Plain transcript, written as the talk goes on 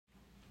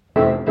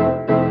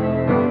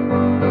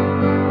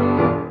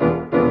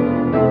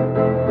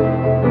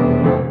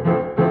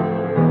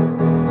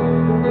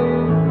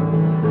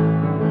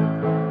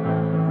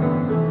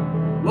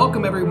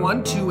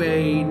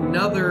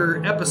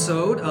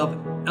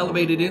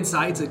Elevated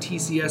Insights, a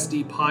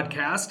TCSD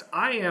podcast.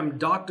 I am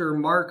Dr.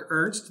 Mark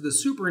Ernst, the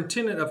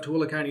superintendent of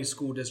Tooele County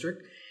School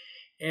District.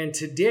 And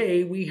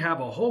today we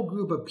have a whole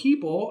group of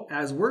people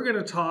as we're going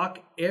to talk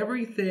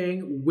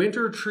everything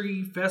Winter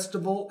Tree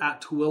Festival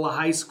at Tooele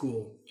High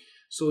School.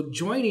 So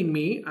joining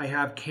me, I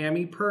have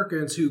Kami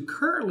Perkins, who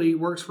currently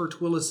works for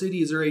Tooele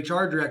City as their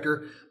HR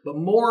director, but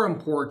more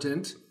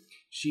important,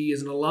 she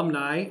is an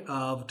alumni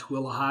of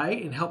Tooele High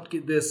and helped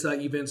get this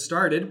event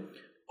started.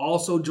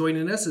 Also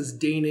joining us is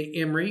Dana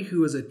Emery,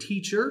 who is a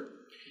teacher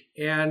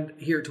and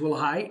here at Tooele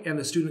High, and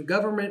the student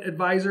government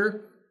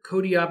advisor,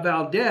 Cody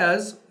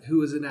Valdez,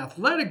 who is an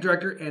athletic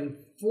director and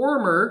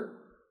former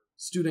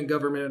student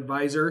government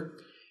advisor,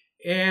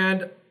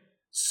 and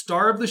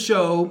star of the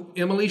show,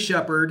 Emily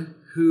Sheppard,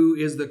 who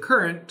is the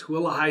current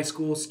Tooele High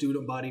School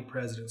student body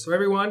president. So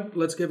everyone,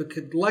 let's give a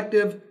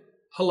collective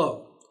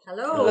hello.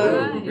 Hello.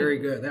 Hello. Very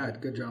good.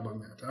 Good job on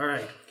that. All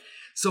right.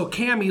 So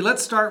Kami,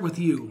 let's start with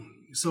you.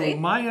 So Okay.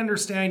 My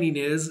understanding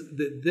is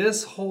that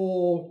this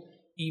whole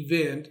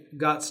event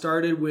got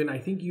started when I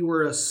think you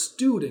were a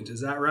student. Is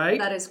that right?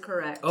 That is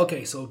correct.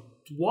 Okay. So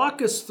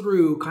walk us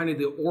through kind of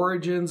the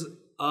origins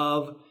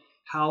of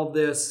how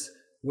this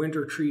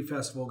Winter Tree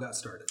Festival got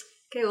started.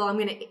 Okay, well, I'm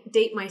going to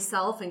date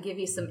myself and give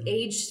you some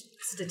age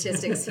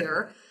statistics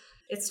here.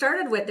 It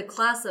started with the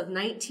class of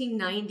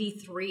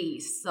 1993,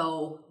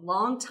 so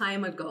long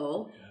time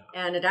ago,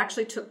 and it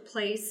actually took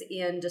place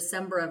in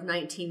December of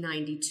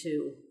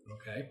 1992.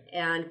 Okay.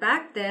 And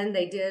back then,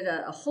 they did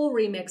a whole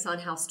remix on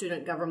how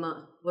student government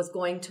was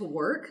going to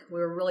work. We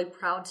were really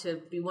proud to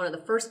be one of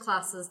the first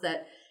classes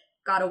that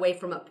got away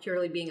from it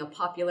purely being a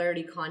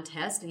popularity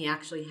contest, and you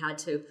actually had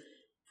to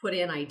put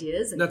in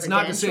ideas and That's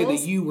not to say that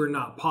credentials. you were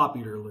not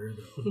popular,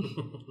 though.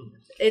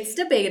 It's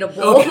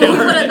debatable. Okay, We'll all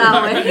put right. it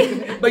that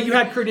way. But you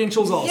had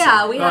credentials also.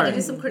 Yeah, we had All to right.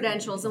 do some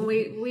credentials, and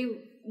we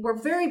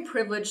were very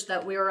privileged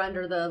that we were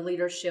under the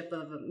leadership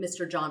of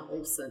Mr. John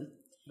Olson.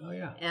 Oh,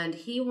 yeah. And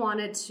he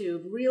wanted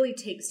to really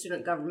take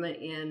student government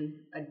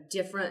in a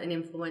different and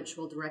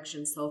influential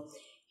direction. So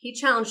he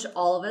challenged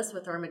all of us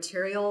with our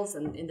materials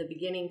and in the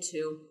beginning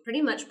to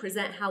pretty much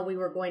present how we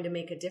were going to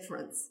make a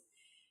difference.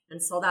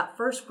 And so that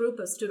first group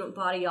of student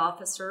body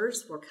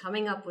officers were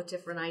coming up with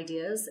different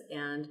ideas.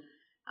 And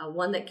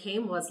one that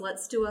came was,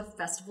 let's do a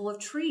festival of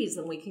trees,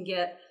 and we can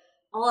get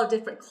all our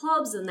different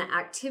clubs and the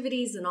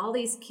activities and all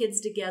these kids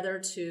together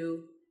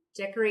to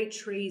decorate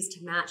trees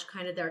to match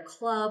kind of their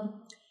club.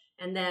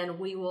 And then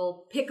we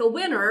will pick a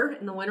winner,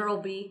 and the winner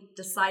will be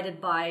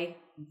decided by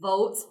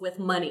votes with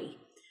money.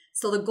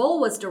 So the goal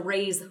was to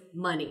raise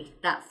money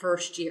that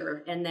first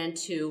year and then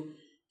to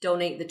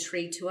donate the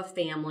tree to a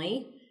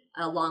family.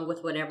 Along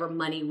with whatever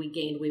money we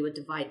gained, we would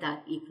divide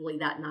that equally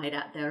that night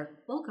at their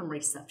welcome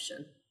reception.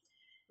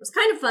 It was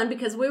kind of fun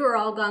because we were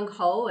all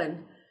gung-ho,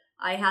 and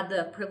I had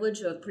the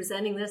privilege of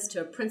presenting this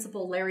to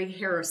Principal Larry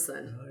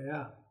Harrison. Oh,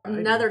 yeah.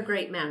 Another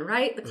great man,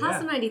 right? The class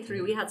Yeah. of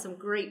 93, we had some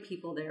great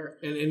people there.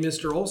 And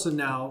Mr. Olson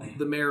now,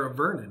 the mayor of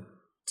Vernon.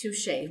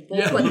 Touche.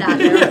 We'll put that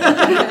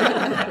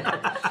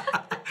there.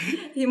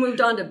 He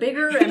moved on to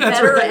bigger and That's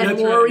better right, and that's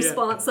more right, yeah.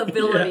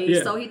 responsibility. Yeah,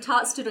 yeah. So he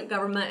taught student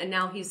government, and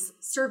now he's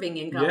serving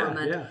in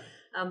government. Yeah.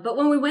 But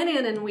when we went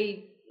in and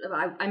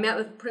I met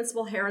with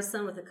Principal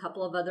Harrison with a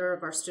couple of other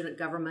of our student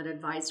government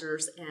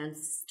advisors and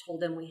told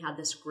them we had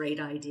this great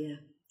idea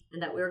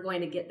and that we were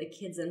going to get the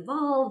kids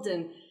involved,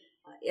 and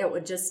it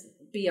would just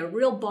be a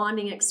real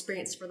bonding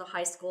experience for the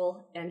high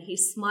school. And he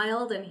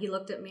smiled and he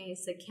looked at me and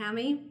said,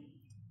 Kami,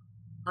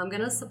 I'm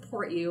going to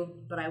support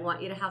you, but I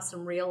want you to have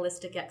some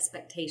realistic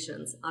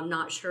expectations. I'm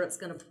not sure it's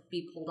going to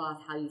be pulled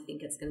off how you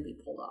think it's going to be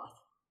pulled off.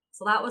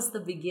 So that was the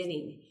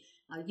beginning.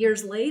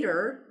 Years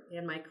later,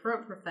 in my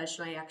current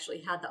profession, I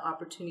actually had the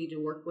opportunity to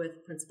work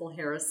with Principal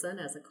Harrison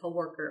as a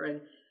coworker,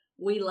 and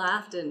we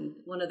laughed, and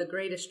one of the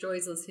greatest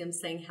joys was him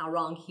saying how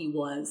wrong he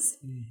was,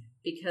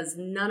 because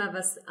none of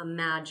us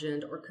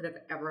imagined or could have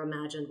ever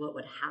imagined what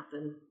would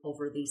happen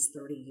over these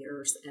 30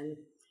 years. And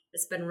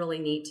it's been really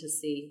neat to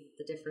see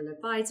the different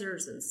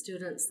advisors and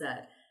students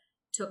that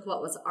took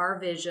what was our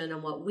vision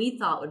and what we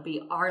thought would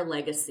be our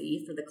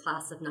legacy for the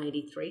class of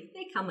 93.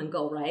 They come and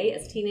go, right?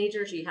 As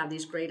teenagers, you have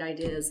these great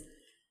ideas.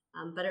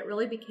 But it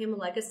really became a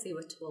legacy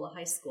with Tooele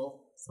High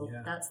School. So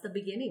that's the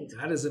beginning.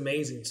 That is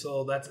amazing.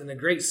 So that's a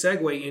great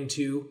segue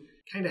into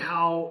kind of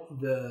how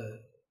the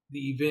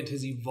event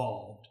has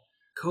evolved.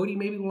 Cody,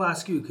 maybe we'll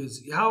ask you,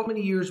 because how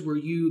many years were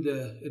you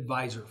the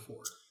advisor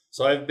for?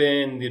 So I've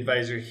been the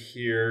advisor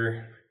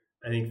here,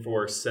 I think,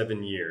 for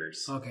 7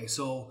 years. Okay,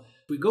 so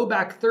if we go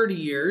back 30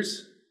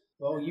 years,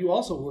 well, you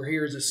also were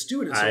here as a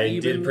student. So I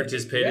did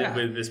participate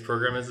with this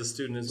program as a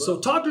student as well. So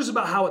talk to us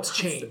about how it's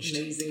changed.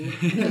 Amazing.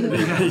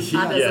 Yes.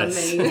 That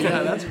is amazing.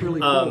 Yeah, that's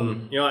really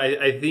cool.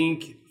 I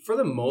think for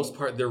the most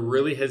part, there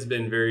really has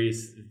been very,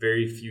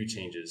 very few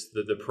changes.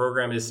 The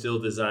program is still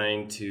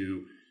designed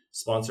to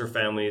sponsor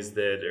families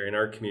that are in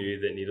our community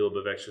that need a little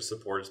bit of extra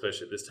support,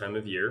 especially at this time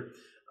of year.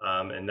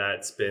 And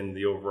that's been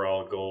the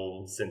overall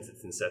goal since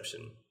its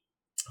inception.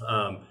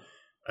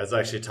 I was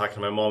actually talking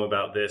to my mom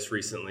about this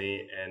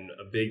recently, and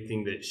a big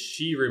thing that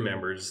she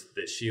remembers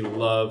that she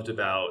loved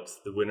about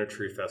the Winter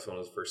Tree Festival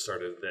when it first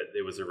started, that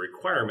it was a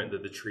requirement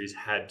that the trees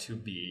had to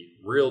be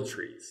real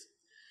trees.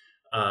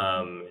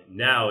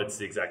 Now it's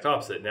the exact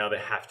opposite. Now they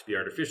have to be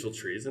artificial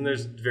trees, and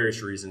there's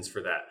various reasons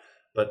for that.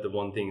 But the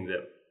one thing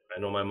that I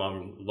know my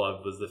mom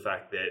loved was the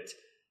fact that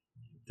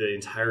the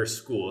entire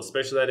school,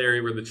 especially that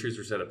area where the trees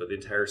were set up, but the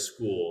entire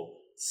school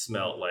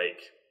smelled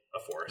like a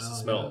forest. It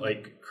smelled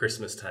like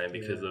Christmas time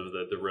because of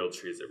the real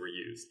trees that were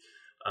used.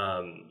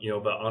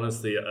 But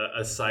honestly,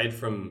 aside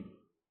from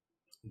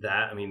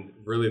that, I mean,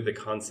 really the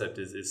concept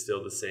is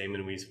still the same,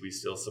 and we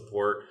still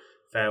support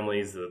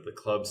families. The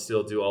clubs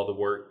still do all the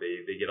work.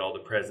 They get all the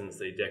presents,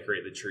 they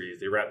decorate the trees,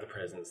 they wrap the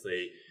presents,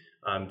 they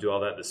do all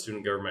that. The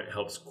student government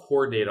helps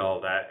coordinate all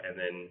of that and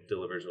then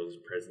delivers those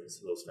presents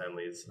to those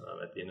families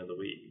at the end of the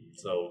week.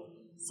 So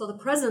the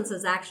presents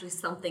is actually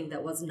something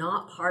that was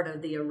not part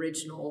of the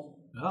original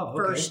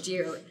first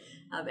year.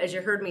 As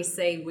you heard me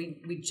say,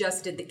 we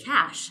just did the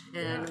cash,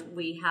 and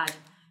we had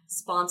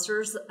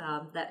sponsors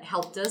that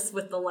helped us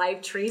with the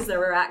live trees. There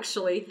were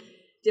actually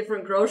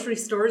different grocery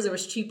stores. It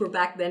was cheaper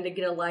back then to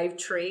get a live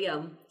tree.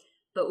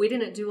 But we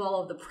didn't do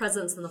all of the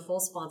presents and the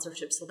full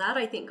sponsorship. So that,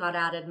 I think, got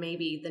added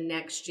maybe the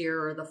next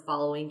year or the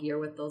following year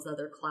with those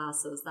other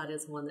classes. That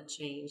is one that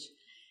changed.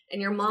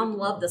 And your mom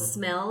loved the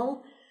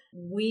smell.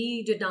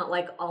 We did not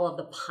like all of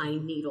the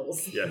pine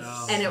needles.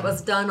 Yes. And it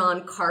was done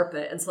on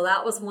carpet. And so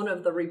that was one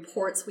of the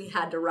reports we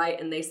had to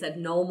write. And they said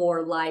no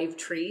more live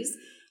trees.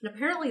 And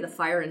apparently the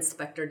fire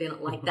inspector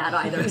didn't like that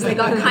either, because they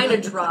got kind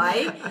of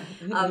dry.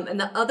 And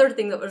the other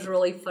thing that was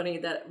really funny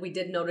that we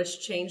did notice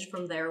change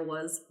from there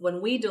was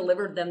when we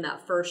delivered them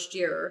that first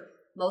year,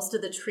 most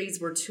of the trees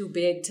were too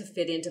big to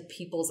fit into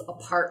people's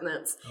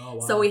apartments. Oh,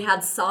 wow. So we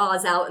had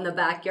saws out in the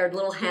backyard,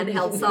 little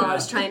handheld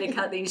saws, trying to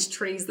cut these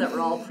trees that were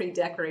all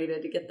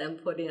pre-decorated to get them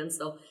put in.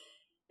 So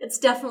it's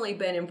definitely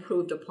been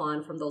improved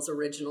upon from those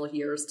original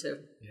years to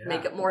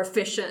make it more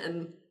efficient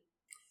and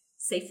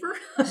safer,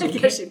 I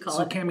guess you'd call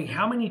it. So, Kami,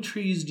 how many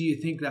trees do you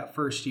think that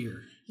first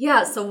year?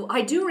 Yeah, so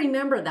I do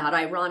remember that,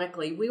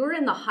 ironically. We were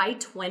in the high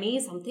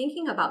 20s. I'm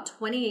thinking about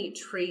 28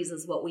 trees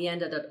is what we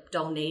ended up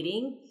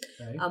donating.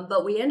 Okay.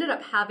 But we ended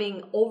up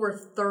having over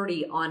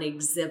 30 on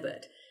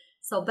exhibit.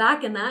 So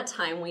back in that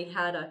time, we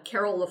had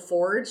Carol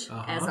LaForge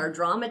as our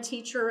drama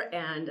teacher,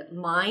 and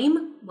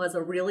mime was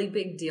a really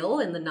big deal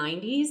in the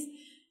 90s.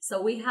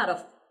 So we had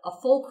a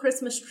full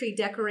Christmas tree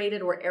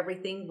decorated where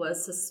everything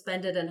was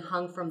suspended and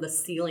hung from the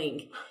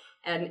ceiling.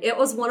 And it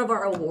was one of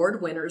our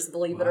award winners,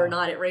 believe it or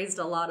not. It raised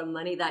a lot of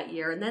money that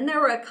year. And then there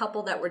were a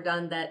couple that were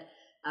done that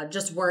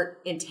just weren't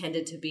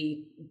intended to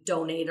be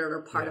donated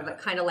or part of it.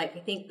 Kind of like, I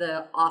think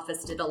the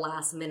office did a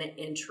last minute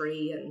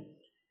entry, and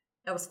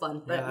that was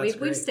fun. But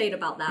we've stayed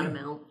about that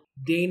amount.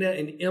 Dana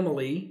and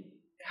Emily,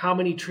 how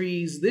many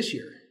trees this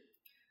year?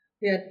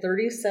 We had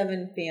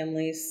 37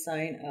 families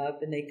sign up,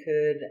 and they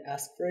could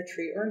ask for a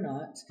tree or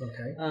not.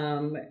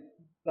 Okay.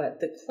 But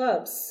the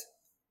clubs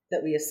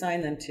that we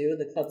assign them to,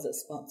 the clubs that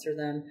sponsor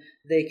them,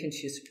 they can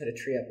choose to put a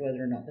tree up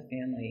whether or not the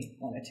family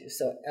wanted to.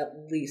 So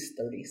at least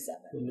 37.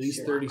 At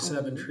least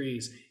 37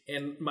 trees.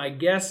 And my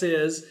guess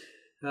is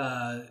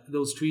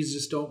those trees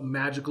just don't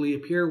magically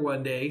appear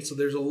one day. So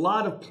there's a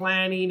lot of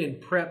planning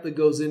and prep that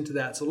goes into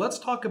that. So let's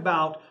talk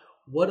about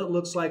what it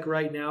looks like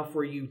right now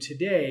for you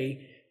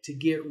today to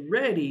get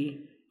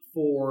ready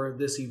for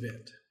this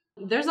event.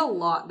 There's a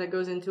lot that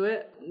goes into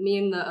it. Me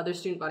and the other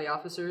student body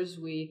officers,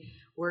 we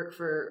work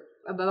for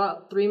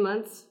about 3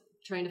 months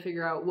trying to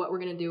figure out what we're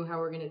going to do, how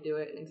we're going to do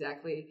it, and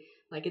exactly,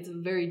 like, it's a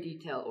very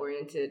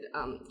detail-oriented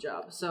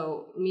job.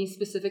 So me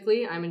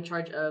specifically, I'm in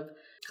charge of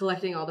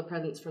collecting all the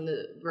presents from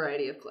the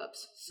variety of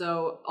clubs.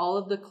 So all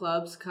of the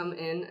clubs come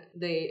in,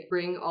 they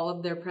bring all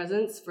of their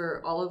presents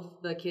for all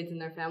of the kids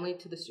and their family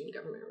to the student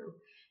government room.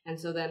 And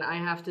so then I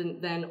have to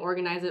then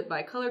organize it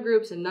by color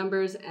groups and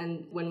numbers,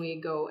 and when we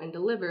go and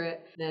deliver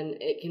it, then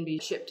it can be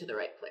shipped to the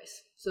right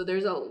place. So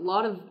there's a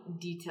lot of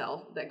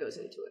detail that goes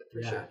into it,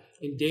 for sure.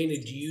 And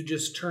Dana, do you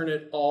just turn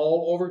it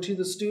all over to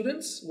the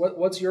students?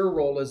 What's your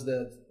role as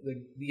the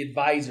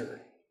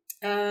advisor?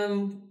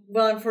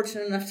 Well, I'm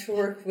fortunate enough to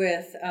work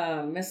with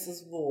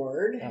Mrs.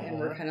 Ward, and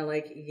we're kind of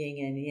like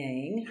yin and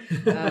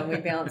yang. We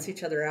balance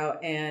each other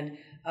out. And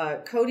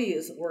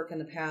Cody's work in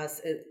the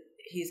past,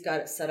 he's got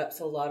it set up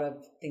so a lot of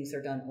things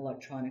are done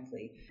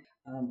electronically.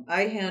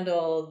 I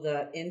handle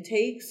the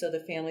intake, so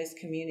the families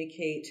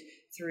communicate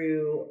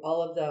through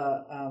all of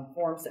the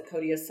forms that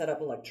Cody has set up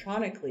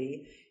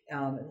electronically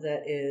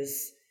that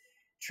is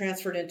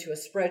transferred into a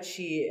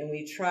spreadsheet, and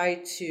we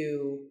try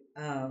to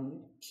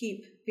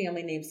keep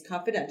family names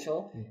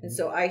confidential. Mm-hmm. And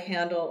so I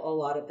handle a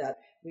lot of that.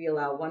 We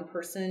allow one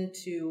person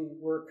to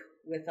work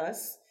with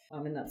us,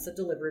 and that's a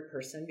delivery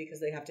person, because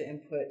they have to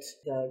input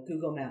the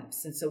Google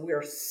Maps. And so we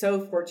are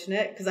so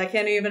fortunate, because I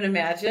can't even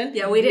imagine.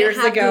 Yeah, we didn't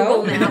have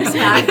Google Maps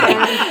back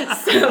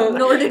then,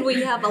 nor did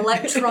we have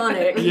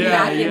electronic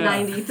back in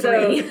 93.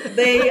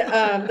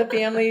 So the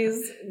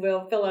families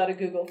will fill out a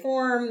Google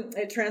form.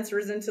 It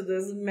transfers into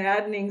this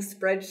maddening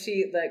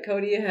spreadsheet that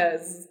Cody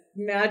has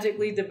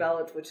magically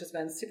developed, which has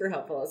been super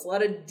helpful. It's a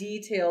lot of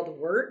detailed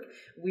work.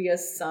 We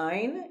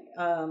assign,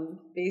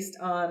 based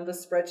on the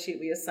spreadsheet,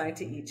 we assign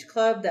to each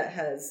club that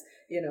has,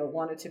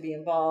 wanted to be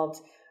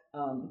involved.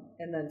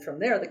 And then from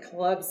there, the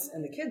clubs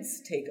and the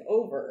kids take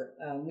over.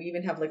 We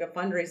even have like a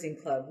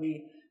fundraising club.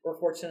 We were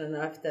fortunate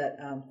enough that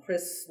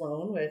Chris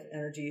Sloan with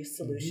Energy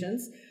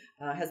Solutions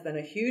has been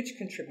a huge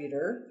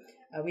contributor.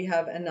 We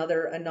have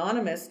another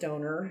anonymous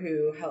donor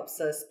who helps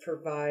us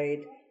provide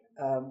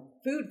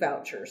food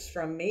vouchers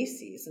from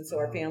Macy's. And so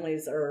our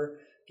families are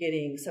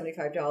getting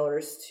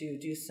 $75 to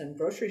do some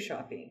grocery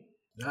shopping.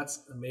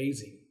 That's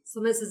amazing. So,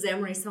 Mrs.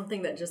 Emery,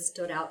 something that just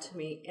stood out to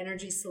me,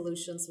 Energy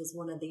Solutions was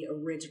one of the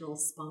original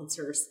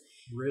sponsors.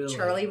 Really?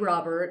 Charlie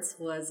Roberts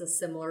was a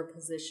similar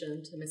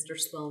position to Mr.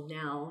 Sloan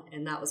now,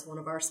 and that was one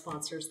of our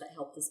sponsors that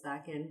helped us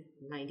back in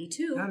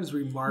 92. That is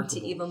remarkable.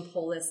 To even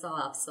pull this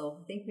off. So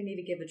I think we need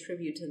to give a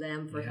tribute to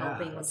them for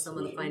helping with some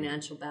of the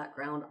financial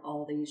background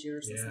all these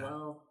years as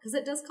well. Because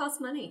it does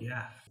cost money.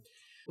 Yeah.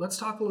 Let's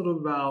talk a little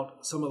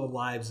about some of the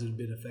lives that have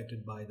been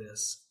affected by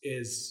this.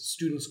 As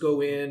students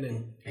go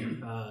in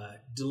and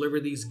deliver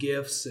these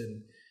gifts,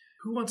 and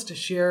who wants to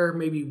share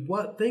maybe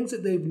what things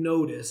that they've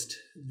noticed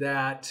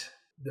that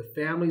the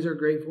families are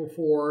grateful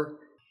for?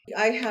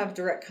 I have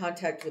direct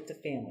contact with the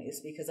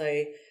families because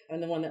I'm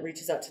the one that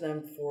reaches out to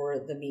them for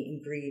the meet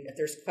and greet. If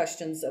there's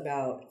questions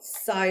about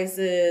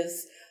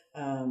sizes,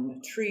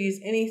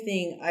 trees,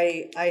 anything,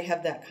 I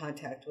have that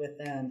contact with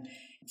them.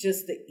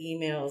 Just the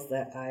emails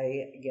that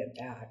I get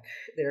back,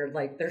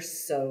 they're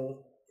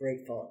so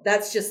grateful.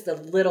 That's just the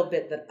little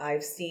bit that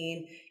I've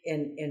seen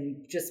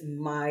in just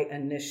my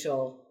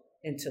initial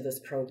into this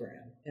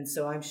program. And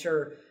so I'm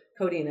sure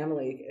Cody and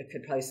Emily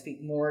could probably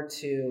speak more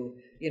to,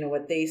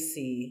 what they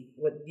see,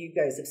 what you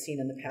guys have seen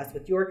in the past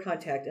with your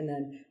contact, and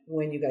then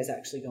when you guys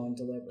actually go and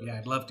deliver. Yeah,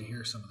 I'd love to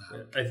hear some of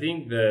that. I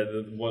think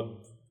what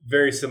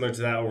very similar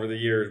to that over the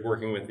years,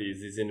 working with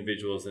these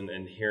individuals and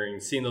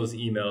seeing those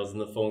emails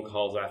and the phone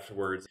calls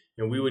afterwards,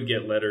 we would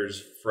get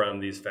letters from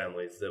these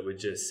families that would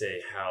just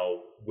say how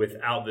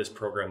without this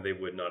program, they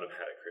would not have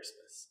had a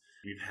Christmas.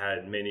 We've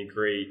had many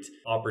great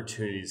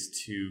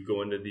opportunities to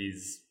go into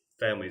these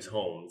families'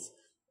 homes.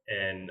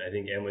 And I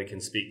think Emily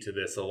can speak to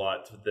this a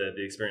lot,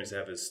 the experience I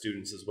have as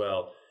students as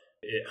well.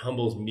 It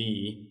humbles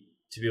me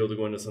to be able to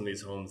go into some of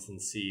these homes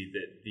and see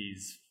that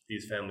these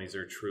families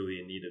are truly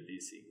in need of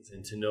these things.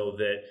 And to know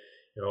that,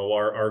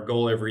 our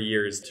goal every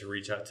year is to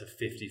reach out to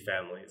 50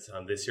 families.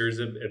 This year is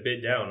a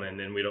bit down,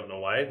 and we don't know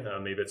why.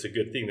 Maybe it's a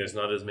good thing. There's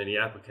not as many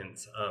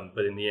applicants.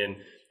 But in the end,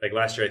 like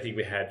last year, I think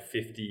we had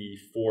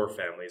 54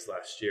 families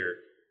last year.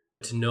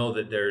 To know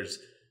that there's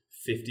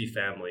 50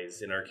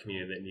 families in our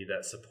community that need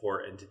that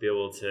support, and to be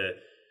able to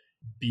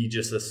be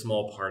just a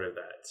small part of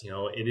that.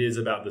 It is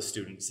about the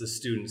students. The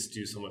students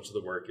do so much of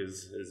the work,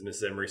 as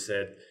Mrs. Emery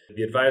said.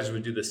 The advisors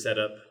would do the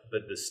setup,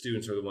 but the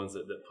students are the ones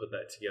that put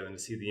that together, and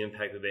to see the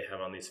impact that they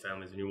have on these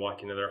families when you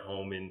walk into their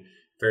home in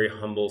very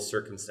humble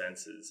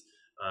circumstances,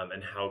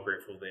 and how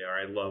grateful they are.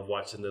 I love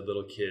watching the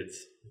little kids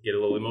get a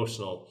little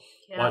emotional.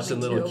 Watching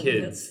little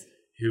kids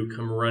who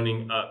come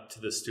running up to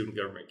the student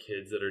government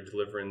kids that are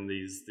delivering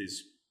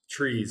these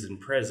trees and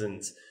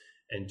presents,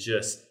 and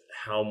just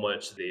how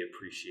much they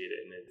appreciate it.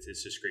 And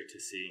it's just great to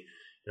see,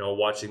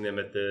 watching them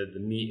at the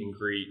meet and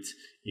greet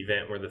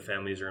event where the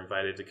families are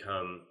invited to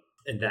come,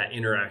 and that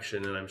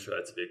interaction. And I'm sure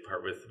that's a big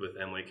part with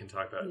Emily can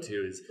talk about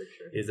too,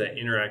 is that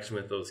interaction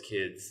with those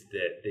kids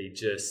that they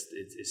just,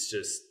 it's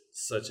just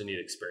such a neat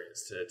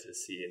experience to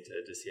see, and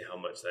to see how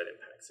much that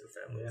impacts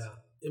their families.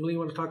 Yeah. Emily, you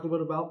want to talk a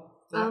little bit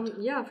about that?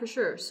 Yeah, for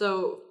sure.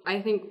 So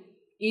I think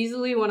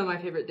easily one of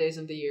my favorite days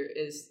of the year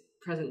is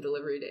present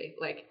delivery day.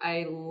 Like,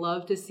 I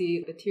love to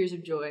see the tears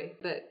of joy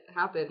that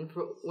happen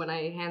when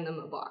I hand them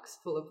a box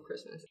full of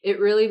Christmas. It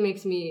really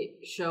makes me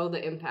show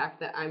the impact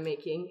that I'm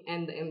making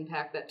and the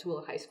impact that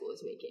Tooele High School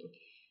is making.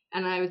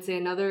 And I would say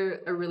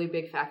a really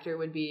big factor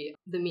would be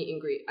the meet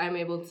and greet. I'm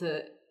able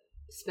to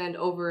spend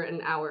over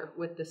an hour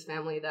with this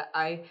family that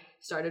I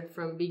started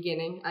from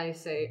beginning. I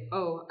say,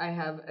 I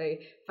have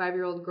a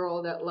 5-year-old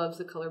girl that loves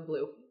the color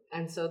blue.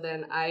 And so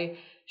then I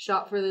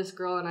shop for this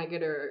girl, and I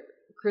get her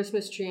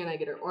Christmas tree, and I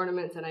get her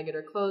ornaments, and I get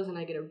her clothes, and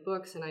I get her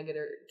books, and I get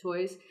her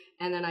toys,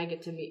 and then I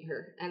get to meet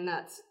her. And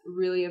that's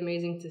really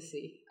amazing to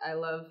see. I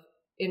love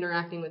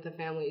interacting with the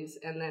families.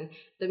 And then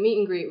the meet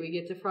and greet, we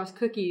get to frost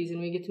cookies,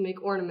 and we get to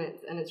make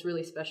ornaments, and it's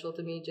really special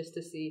to me just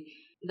to see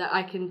that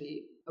I can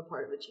be a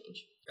part of the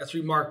change. That's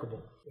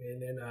remarkable,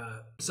 and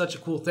such a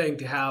cool thing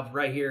to have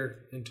right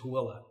here in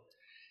Tooele.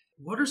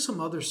 What are some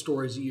other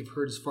stories that you've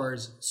heard as far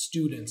as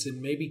students? And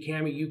maybe,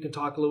 Kami, you can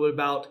talk a little bit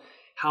about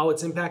how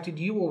it's impacted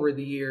you over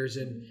the years.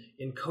 And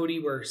Cody,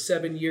 we're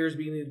 7 years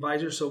being the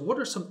advisor. So what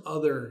are some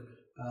other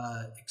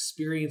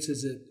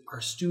experiences that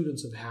our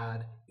students have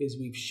had as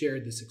we've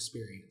shared this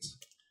experience?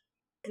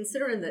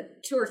 Considering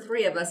that 2 or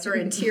 3 of us are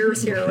in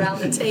tears here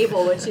around the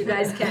table, which you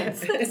guys can't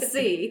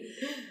see,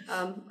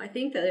 I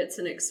think that it's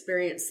an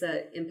experience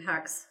that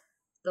impacts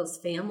those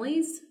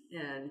families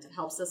and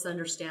helps us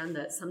understand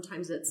that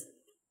sometimes it's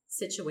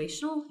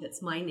situational.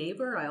 It's my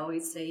neighbor. I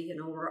always say,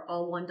 we're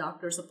all one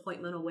doctor's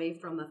appointment away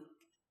from a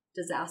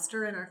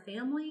disaster in our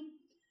family.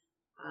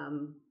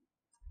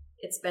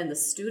 It's been the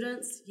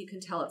students. You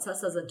can tell it's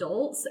us as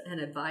adults and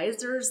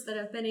advisors that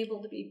have been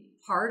able to be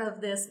part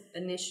of this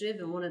initiative,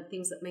 and one of the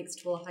things that makes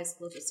Tooele High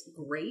School just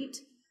great.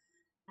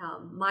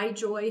 My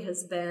joy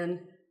has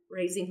been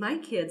raising my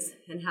kids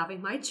and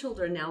having my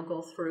children now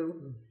go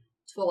through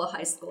Tooele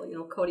High School.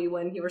 Cody,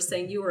 when you were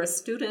saying you were a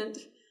student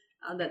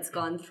that's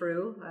gone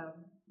through,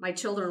 my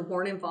children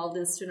weren't involved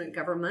in student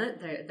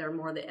government. They're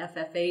more the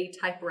FFA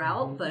type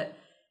route, but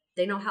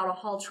they know how to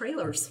haul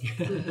trailers.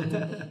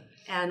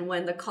 And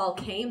when the call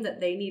came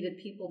that they needed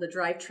people to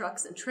drive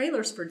trucks and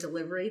trailers for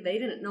delivery, they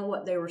didn't know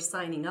what they were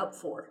signing up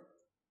for.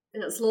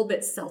 And it's a little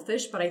bit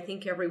selfish, but I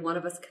think every one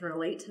of us can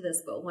relate to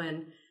this. But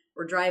when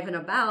we're driving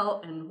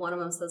about and one of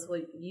them says, well,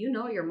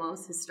 your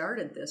mom's who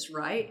started this,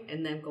 right?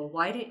 And then go,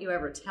 why didn't you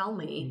ever tell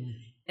me?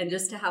 And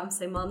just to have them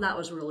say, Mom, that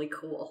was really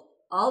cool.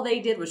 All they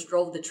did was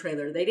drove the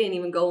trailer. They didn't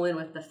even go in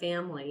with the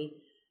family.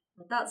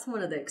 But that's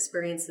one of the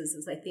experiences,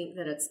 is I think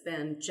that it's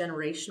been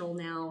generational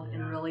now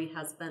and really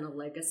has been a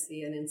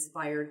legacy and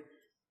inspired,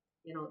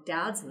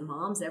 dads and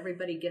moms,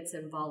 everybody gets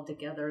involved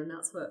together. And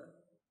that's what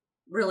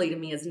really to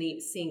me is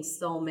neat, seeing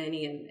so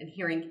many and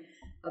hearing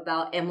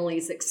about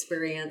Emily's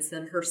experience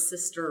and her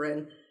sister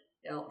and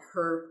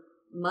her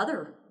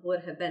mother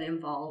would have been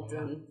involved,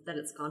 and that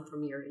it's gone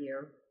from year to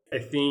year. I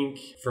think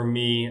for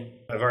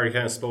me, I've already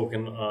kind of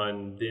spoken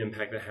on the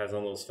impact it has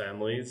on those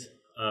families.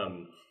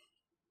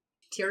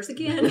 Tears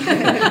again.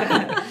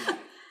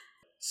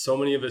 So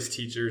many of us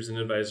teachers and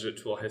advisors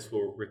at Tooele High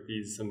School work with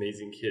these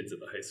amazing kids at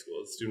the high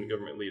school, student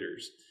government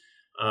leaders,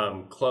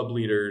 club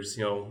leaders,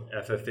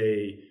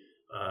 FFA,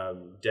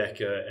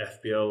 DECA,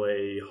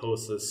 FBLA,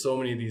 HOSA, so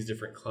many of these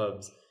different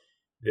clubs,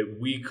 that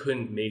we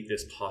couldn't make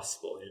this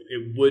possible.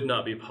 It would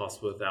not be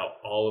possible without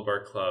all of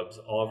our clubs,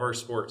 all of our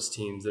sports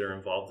teams that are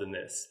involved in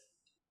this.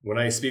 When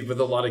I speak with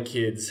a lot of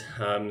kids,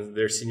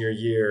 their senior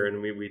year,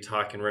 and we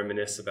talk and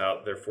reminisce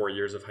about their 4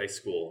 years of high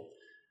school,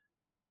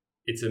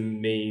 it's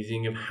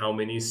amazing of how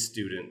many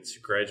students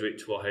graduate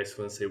Tooele High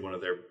School and say one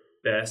of their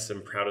best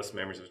and proudest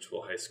memories of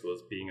Tooele High School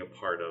is being a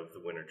part of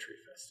the Winter Tree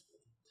Festival.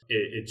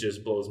 It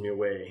just blows me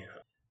away.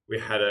 We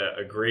had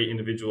a great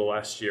individual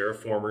last year, a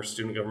former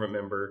student government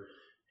member,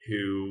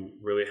 who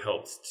really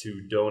helped to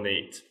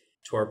donate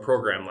to our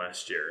program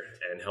last year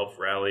and helped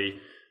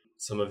rally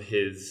some of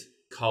his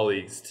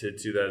colleagues to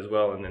do that as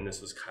well. And then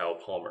this was Kyle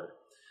Palmer.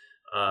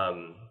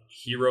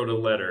 He wrote a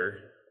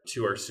letter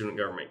to our student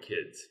government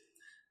kids,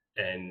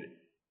 and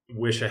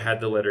wish I had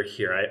the letter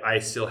here. I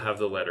still have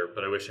the letter,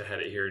 but I wish I had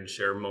it here and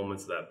share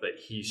moments of that. But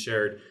he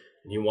shared,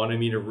 and he wanted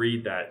me to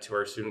read that to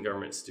our student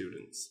government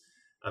students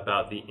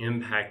about the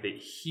impact that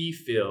he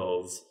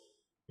feels,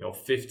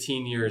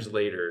 15 years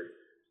later,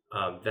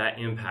 that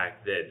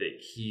impact that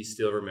he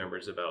still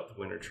remembers about the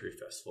Winter Tree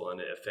Festival, and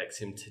it affects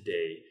him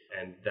today.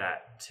 And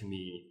that to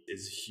me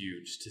is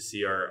huge, to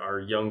see our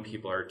young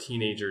people, our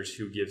teenagers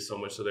who give so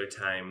much of their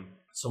time,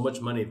 so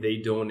much money. They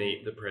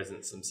donate the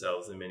presents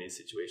themselves in many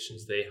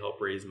situations. They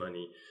help raise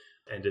money,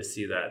 and to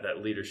see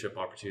that leadership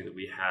opportunity that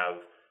we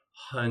have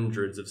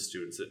hundreds of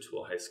students at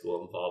Tooele High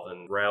School involved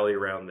and rally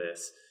around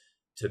this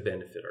to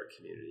benefit our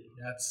community.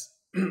 That's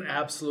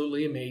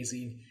absolutely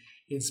amazing.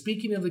 And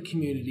speaking of the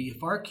community,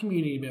 if our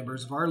community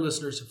members, if our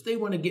listeners, if they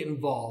want to get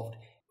involved,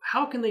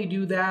 how can they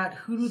do that?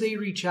 Who do they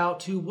reach out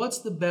to?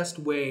 What's the best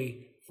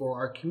way for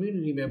our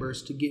community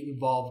members to get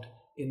involved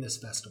in this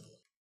festival?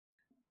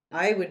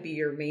 I would be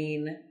your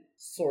main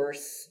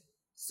source.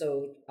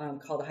 So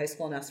call the high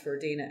school and ask for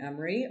Dana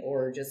Emery,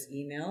 or just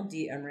email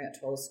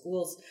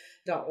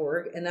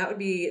demery@toeleschools.org. And that would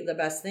be the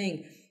best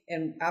thing.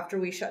 And after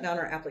we shut down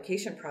our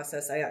application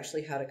process, I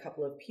actually had a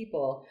couple of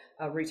people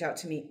reach out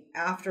to me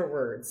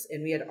afterwards,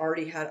 and we had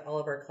already had all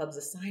of our clubs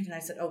assigned. And I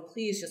said, oh,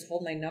 please just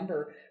hold my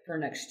number for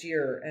next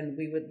year, and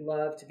we would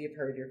love to be a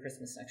part of your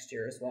Christmas next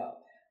year as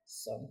well.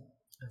 So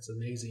that's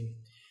amazing.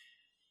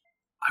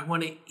 I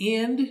want to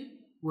end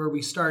where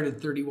we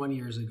started 31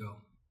 years ago,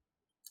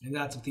 and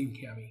that's with you,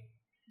 Kami.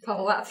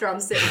 Oh, after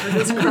I'm sitting here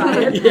just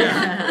crying.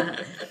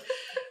 Yeah.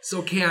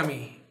 So,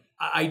 Kami,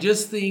 I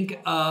just think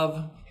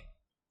of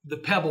the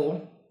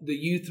pebble that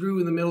you threw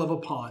in the middle of a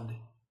pond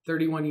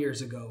 31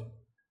 years ago,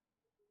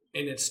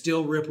 and it's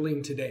still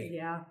rippling today.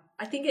 Yeah,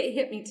 I think it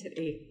hit me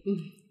today.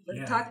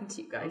 Talking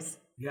to you guys.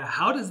 Yeah,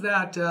 how does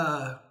that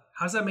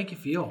make you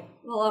feel?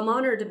 Well, I'm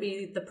honored to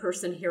be the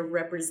person here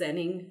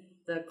representing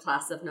the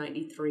class of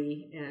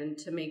 93, and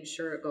to make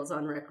sure it goes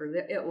on record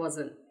that it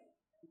wasn't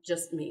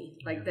just me.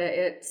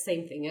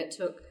 Same thing. It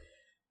took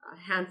a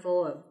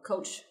handful of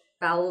Coach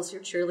Bowles,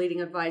 your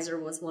cheerleading advisor,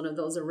 was one of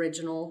those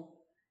original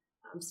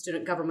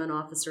student government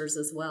officers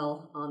as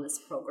well on this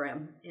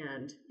program.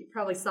 And you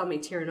probably saw me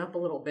tearing up a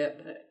little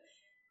bit, but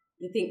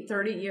you think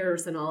 30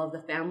 years and all of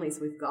the families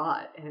we've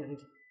got, and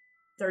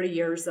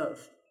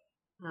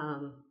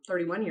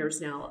 31 years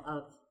now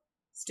of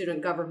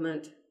student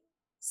government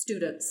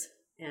students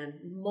and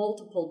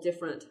multiple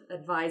different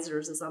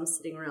advisors as I'm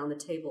sitting around the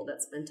table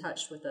that's been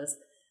touched with us.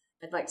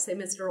 I'd like to say,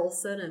 Mr.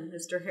 Olson and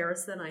Mr.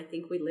 Harrison, I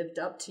think we lived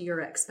up to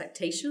your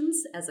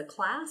expectations as a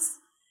class.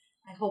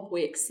 I hope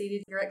we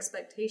exceeded your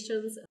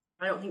expectations.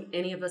 I don't think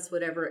any of us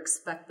would ever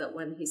expect that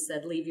when he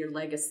said, leave your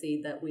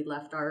legacy, that we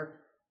left our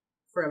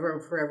forever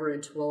and forever in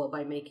Tooele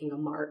by making a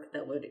mark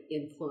that would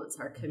influence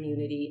our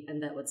community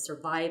and that would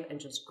survive and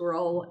just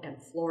grow and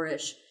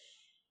flourish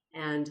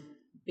and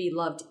be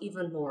loved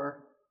even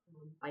more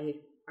by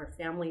our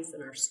families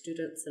and our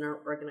students and our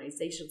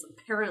organizations and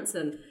parents.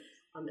 And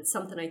it's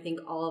something I think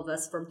all of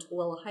us from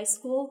Tooele High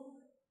School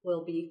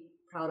will be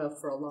proud of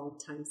for a long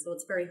time. So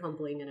it's very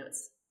humbling, and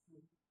it's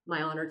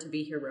my honor to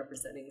be here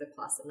representing the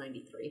class of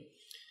 93.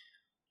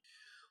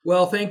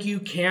 Well, thank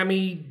you,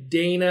 Kami,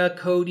 Dana,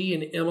 Cody,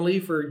 and Emily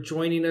for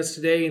joining us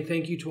today. And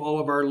thank you to all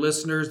of our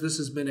listeners. This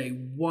has been a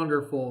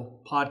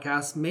wonderful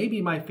podcast,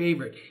 maybe my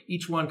favorite.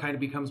 Each one kind of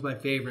becomes my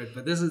favorite,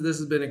 but this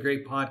has been a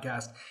great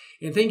podcast.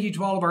 And thank you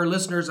to all of our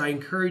listeners. I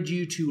encourage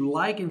you to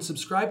like and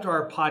subscribe to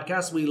our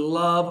podcast. We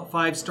love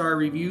 5-star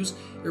reviews.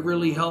 It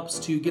really helps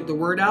to get the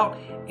word out.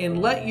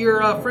 And let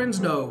your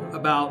friends know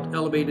about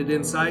Elevated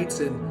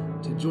Insights and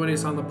to join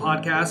us on the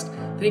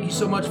podcast. Thank you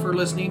so much for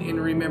listening, and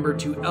remember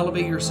to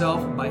elevate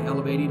yourself by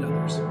elevating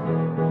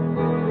others.